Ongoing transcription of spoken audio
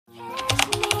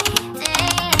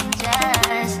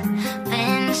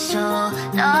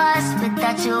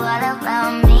want you all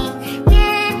around me.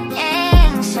 Get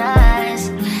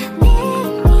anxious.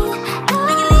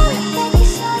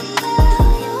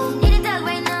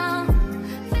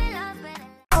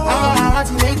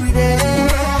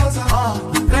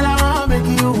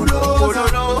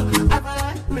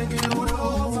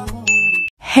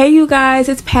 Hey you guys,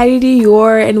 it's Patty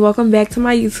Dior and welcome back to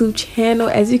my YouTube channel.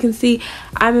 As you can see,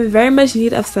 I'm in very much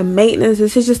need of some maintenance.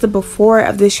 This is just the before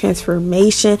of this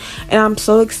transformation and I'm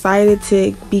so excited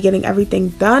to be getting everything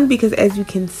done because as you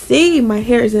can see, my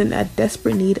hair is in a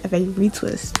desperate need of a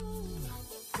retwist.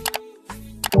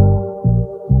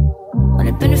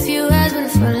 Only been a few hours, but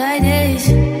it felt like days.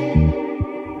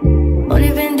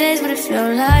 Only been days, but it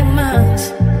felt like months.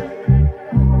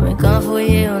 Been gone for a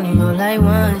year, only know like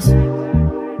once.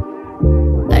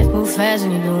 Life move fast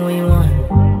when you do what you want.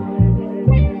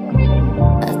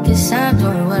 I guess I'm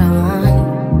doing what I want.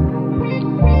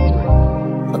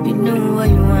 Hope you doing what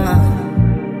you want.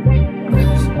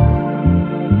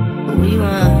 What you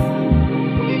want?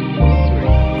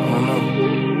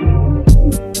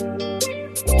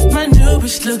 My new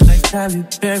bitch look like Halle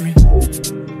Berry,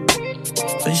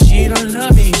 but she don't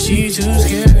love me, she too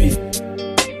scary.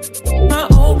 My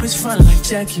old bitch front like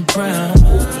Jackie Brown.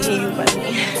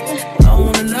 I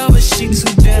wanna love her, she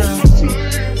too down.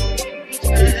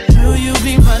 Will you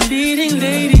be my leading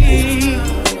lady?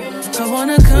 I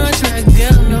want a contract,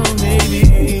 girl, no maybe.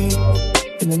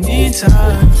 In the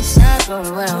meantime, Decide what I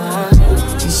want.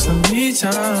 need some me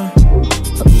time.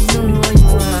 Hope you doing what you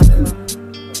want.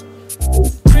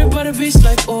 Crib by the beach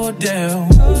like Odell.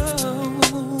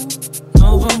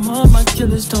 Over my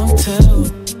killers don't tell.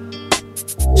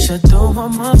 Shadow my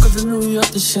mom cause I knew you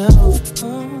off the shelf.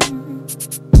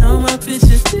 Now my bitch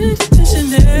is digital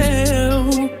Chanel.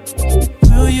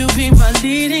 Will you be my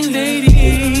leading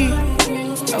lady?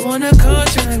 I want a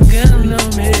contract, girl, no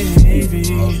maybe.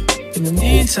 In the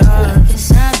meantime,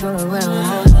 Decide what I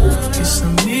want. get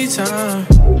some me time.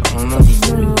 Hope you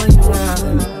doing what you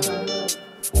want.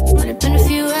 Only been a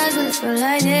few hours, but it felt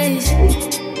like days.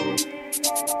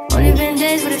 Only been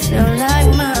days, but it felt like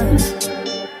months.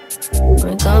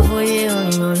 Been gone for a year,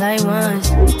 only know like once.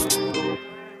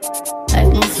 Life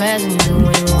move fast when you do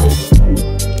what you want.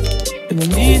 In the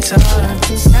meantime,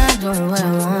 Decide doing what I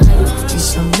want. get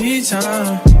some me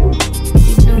time.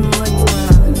 You doing what you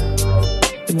want.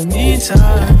 In the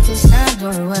meantime, Decide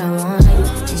doing what I want.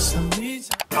 get some me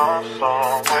time. I'm so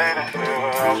waiting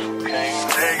here, can't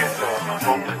make it up. I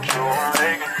hope that you will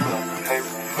make it up. Hey, we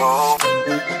go.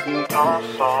 I'm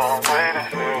so waiting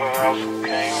here,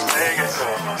 can't make it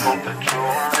up. I hope that you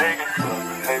will make it up.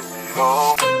 Hey, we go.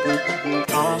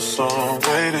 I'm so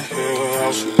waiting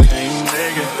here, can't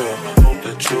make it up. I hope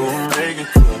that you will make it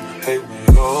up. Hey, we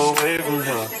go away from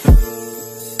here.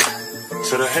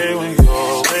 To the hay when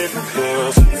you're away from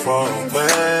here, so far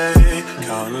away.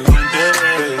 Counting the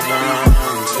days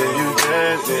until you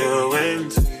get there, waiting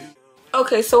till you.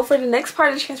 Okay, so for the next part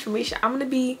of the transformation, I'm going to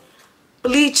be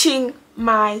bleaching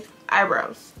my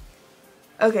eyebrows.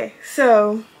 Okay,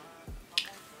 so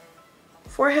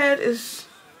forehead is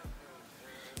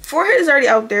already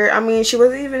out there. I mean, she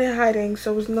wasn't even in hiding,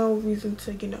 so there's no reason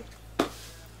to, you know.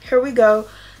 Here we go.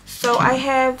 So I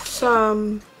have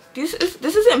some, this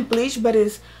isn't bleach, but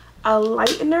it's a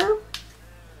lightener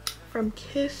from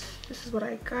Kiss. This is what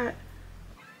I got.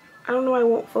 I don't know why it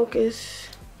won't focus.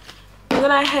 And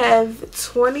then I have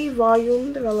 20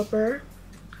 volume developer,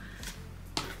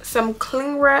 some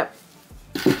cling wrap,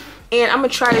 and I'm gonna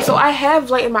try it. So I have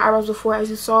lightened my eyebrows before, as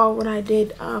you saw when I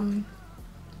did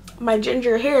my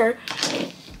ginger hair,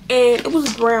 and it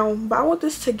was brown, but I want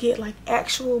this to get like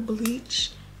actual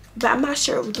bleach, but I'm not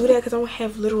sure it will do that because I don't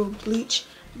have literal bleach,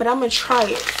 but I'm gonna try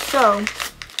it. So I'm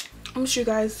gonna show you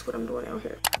guys what I'm doing out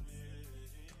here.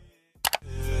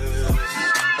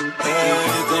 I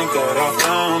think that I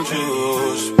found you,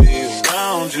 just be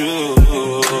around you.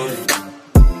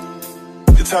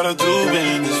 It's hard to do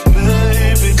in this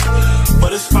baby,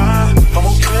 but it's fine, I'm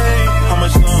okay. How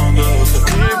much longer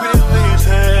could it really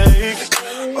take?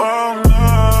 Oh no,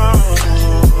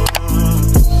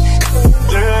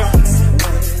 yeah.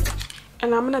 And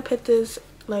I'm gonna put this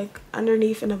like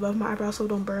underneath and above my eyebrows so it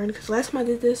don't burn, because last time I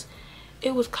did this,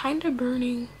 it was kind of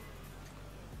burning.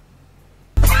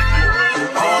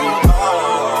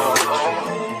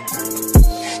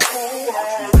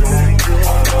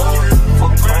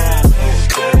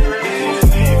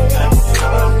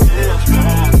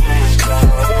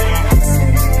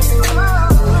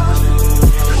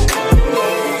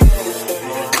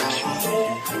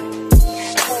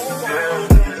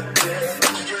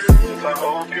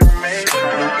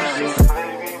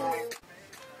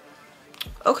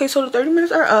 Okay, so the 30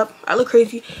 minutes are up. I look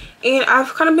crazy. And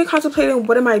I've kind of been contemplating,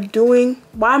 what am I doing?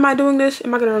 Why am I doing this?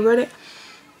 Am I going to regret it?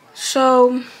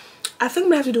 So I think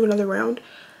I'm going to have to do another round.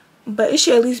 But it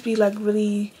should at least be like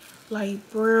really light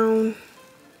brown.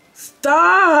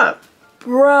 Stop!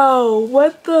 Bro,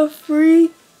 what the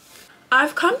freak?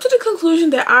 I've come to the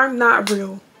conclusion that I'm not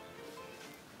real.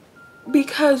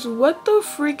 Because what the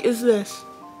freak is this?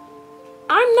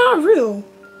 I'm not real.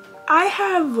 I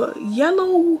have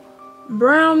yellow,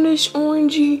 brownish,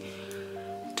 orangey.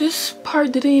 This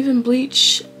part didn't even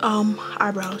bleach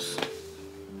eyebrows.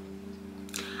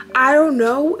 I don't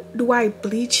know. Do I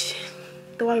bleach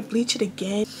it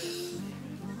again?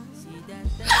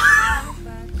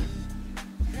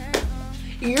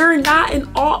 You're not an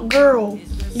alt girl.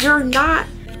 You're not.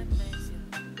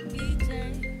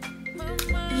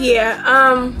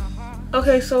 Yeah,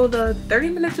 okay, so the 30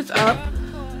 minutes is up.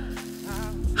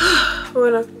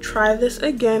 We're gonna try this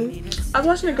again. I was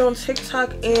watching a girl on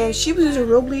TikTok and she was using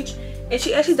real bleach and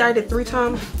she actually dyed it 3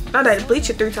 times. Not dyed it, bleached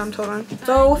it 3 times, hold on.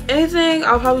 So if anything,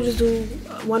 I'll probably just do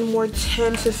one more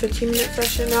 10 to 15 minute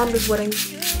session. Now I'm just wetting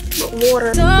with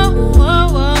water.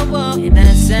 It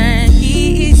doesn't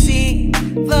easy,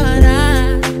 but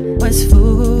I was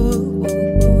fooled.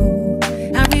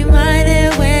 I'm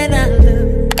reminded when I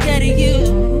look at you.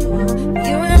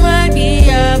 You remind me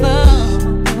of a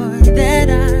boy that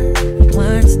I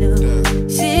once knew.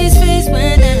 She's face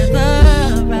whenever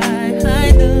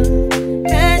I look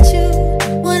at you.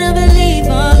 Wanna believe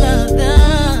all of the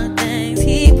things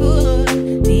he put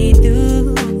me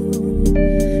through.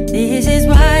 This is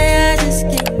why I just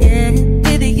can't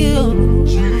get with you.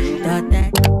 Thought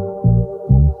that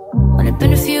only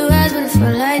been a few hours, but it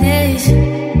felt like days.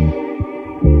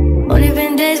 Only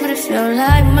been days, but it felt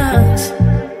like months.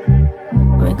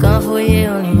 Been gone for a year,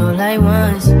 only go like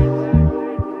once.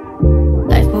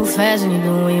 Life moves fast when you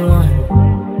do what you want.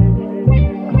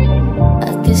 I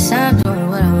guess I'm doing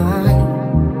what I want.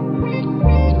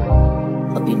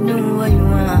 Hope you doing what you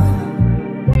want.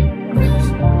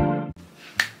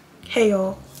 Hey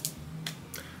y'all,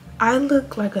 I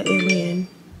look like an alien.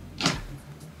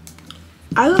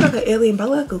 I look like an alien, but I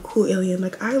look like a cool alien.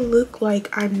 Like, I look like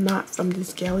I'm not from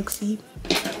this galaxy.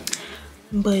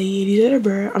 But these are the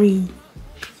bird. I mean,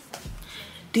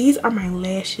 these are my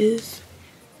lashes.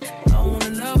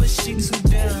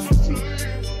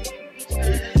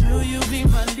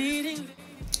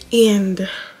 And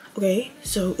okay,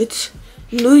 so it's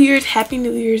New Year's. Happy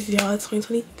New Year's, y'all. It's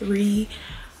 2023.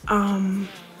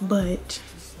 But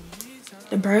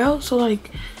the brows, so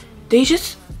like, they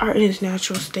just are in its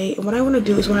natural state. And what I want to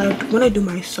do is when I do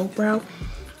my soap brow,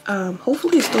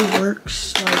 hopefully it still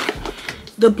works. Like,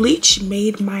 the bleach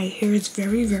made my hairs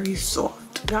very, very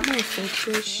soft. Got my soap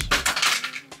dish,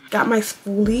 got my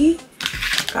spoolie,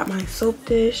 got my soap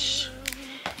dish,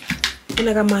 and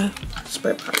I got my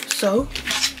spray part. So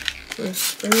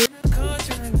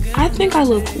I think I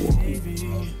look cool.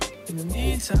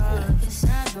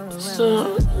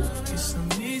 So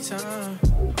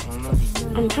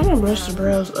I'm trying to brush the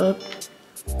brows up.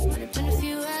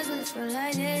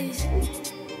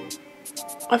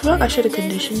 I feel like I should have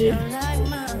conditioned it.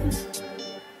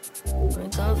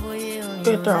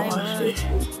 Get there, wash it.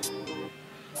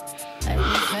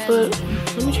 But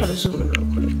let me try to zoom in real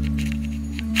quick.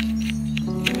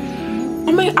 I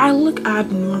mean, I look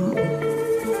abnormal,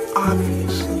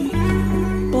 obviously,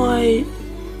 but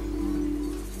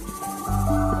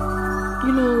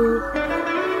you know,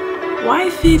 why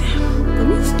fit? Let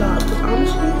me stop, because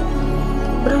honestly,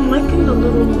 but I'm liking the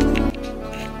little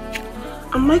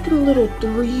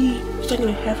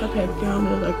 3.5 I packed down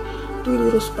there, like 3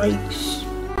 little spikes.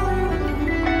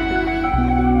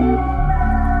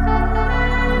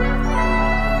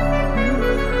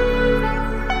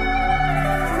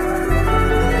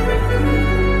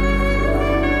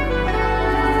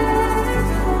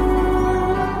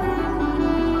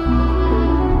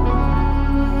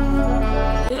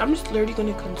 I'm just literally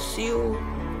gonna conceal,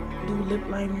 do lip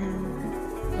liner,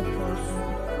 lip gloss,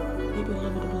 maybe a little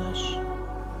bit of blush, a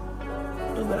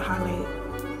little bit of highlight,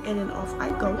 and then off I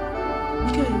go.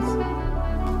 Because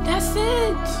that's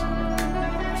it.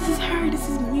 This is her, this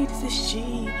is me, this is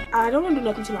she. I don't want to do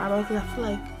nothing to my eyebrows because I feel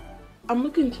like I'm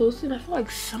looking closer and I feel like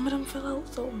some of them fell out,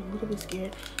 so I'm a little bit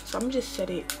scared. So I'm just set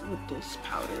it with this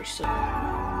powder. So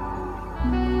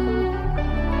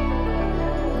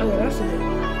okay, that's it.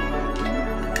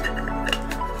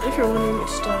 If you're wondering,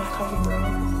 it's still covered brow.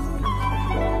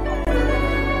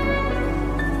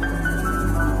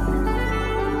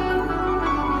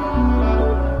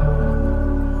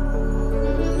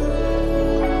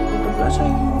 The blush I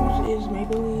use is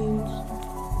Maybelline's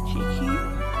Cheeky.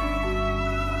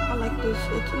 I like this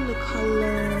It's in the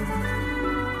color,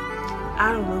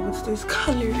 I don't know what's this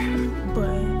color, but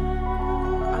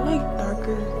I like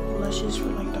darker blushes for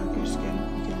like darker skin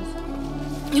because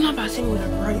you're not about to see me with a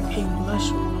bright pink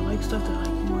blush on. I like stuff that like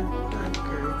more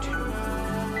darker too.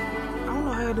 I don't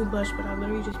know how I do blush, but I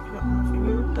literally just pick up my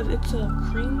finger because it's a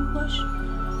cream blush.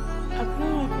 I put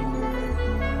it on my finger.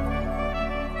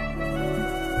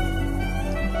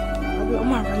 I'll be on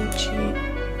my right cheek,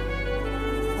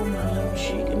 on my left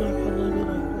cheek, and I put a little bit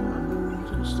like on my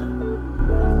nose and stuff.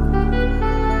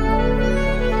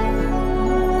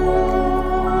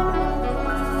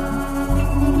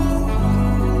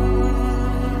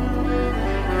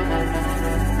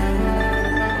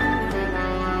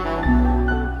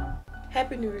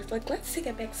 Happy New Year's. Like, let's take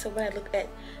it back to what I looked at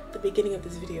the beginning of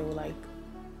this video. Like,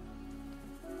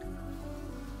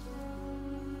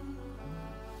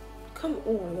 come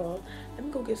on, y'all. Let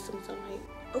me go get some sunlight.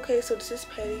 Okay, so this is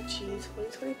Patty Cheese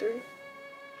 2023.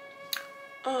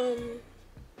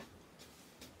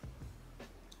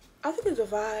 I think it's a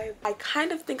vibe. I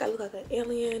kind of think I look like an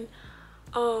alien.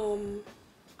 I'm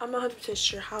not 100%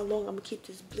 sure how long I'm gonna keep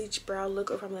this bleach brow look,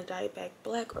 or if I'm gonna dye it back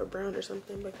black or brown or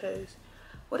something, because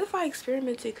what if I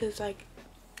experimented? Because like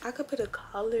I could put a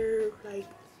color, like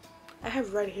I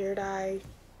have red hair dye.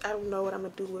 I don't know what I'm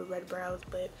gonna do with red brows,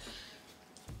 but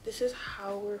this is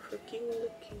how we're freaking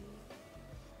looking.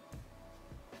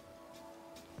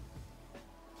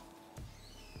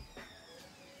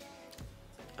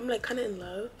 I'm like kind of in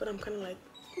love, but I'm kind of like,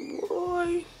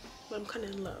 boy, but I'm kind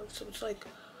of in love. So it's like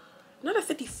not a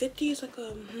 50-50, it's like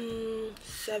a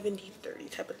 70-30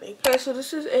 type of thing. Okay, so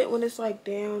this is it when it's like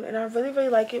down, and I really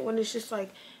like it when it's just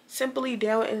like simply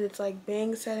down and it's like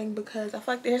bang setting, because I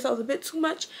feel like the hairstyle is a bit too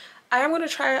much. I am gonna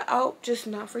try it out, just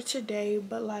not for today,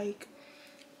 but like,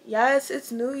 yes,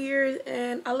 it's New Year's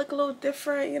and I look a little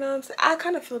different, you know what I'm saying? I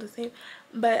kind of feel the same,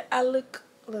 but I look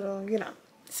a little, you know.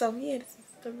 So yeah, this is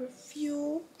the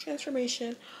review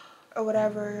transformation or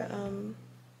whatever.